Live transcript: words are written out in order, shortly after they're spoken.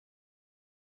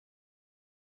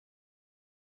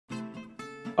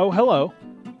Oh, hello.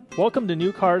 Welcome to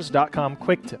NewCars.com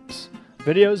Quick Tips,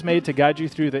 videos made to guide you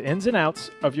through the ins and outs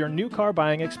of your new car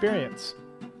buying experience.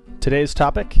 Today's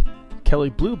topic, Kelley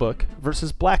Blue Book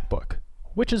versus Black Book.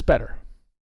 Which is better?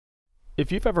 If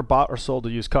you've ever bought or sold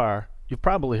a used car, you've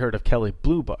probably heard of Kelley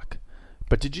Blue Book.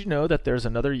 But did you know that there's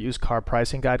another used car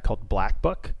pricing guide called Black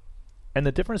Book? And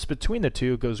the difference between the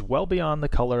two goes well beyond the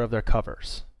color of their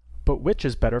covers. But which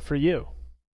is better for you?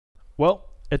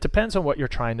 Well, it depends on what you're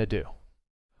trying to do.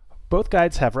 Both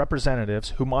guides have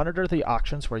representatives who monitor the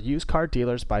auctions where used car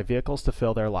dealers buy vehicles to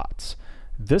fill their lots.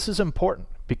 This is important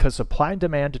because supply and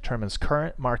demand determines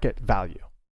current market value.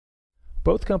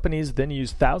 Both companies then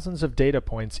use thousands of data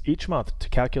points each month to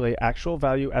calculate actual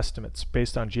value estimates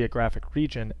based on geographic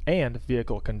region and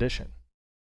vehicle condition.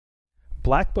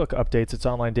 Black Book updates its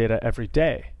online data every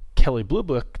day. Kelley Blue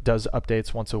Book does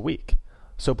updates once a week.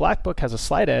 So Black Book has a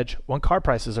slight edge when car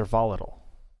prices are volatile.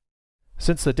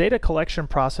 Since the data collection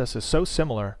process is so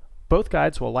similar, both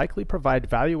guides will likely provide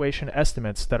valuation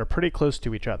estimates that are pretty close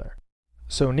to each other.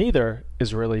 So neither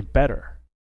is really better.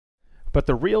 But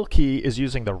the real key is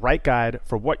using the right guide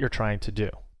for what you're trying to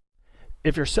do.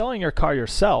 If you're selling your car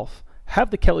yourself, have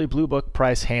the Kelley Blue Book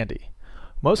price handy.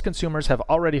 Most consumers have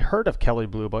already heard of Kelley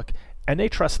Blue Book and they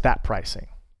trust that pricing.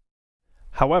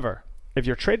 However, if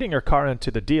you're trading your car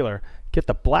into the dealer, get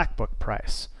the Black Book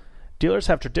price. Dealers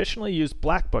have traditionally used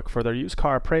Black Book for their used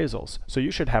car appraisals, so you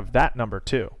should have that number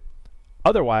too.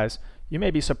 Otherwise, you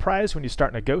may be surprised when you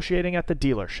start negotiating at the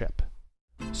dealership.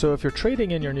 So if you're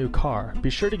trading in your new car, be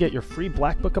sure to get your free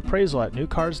Black Book appraisal at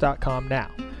NewCars.com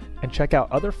now, and check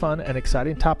out other fun and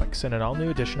exciting topics in an all-new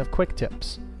edition of Quick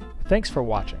Tips. Thanks for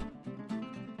watching.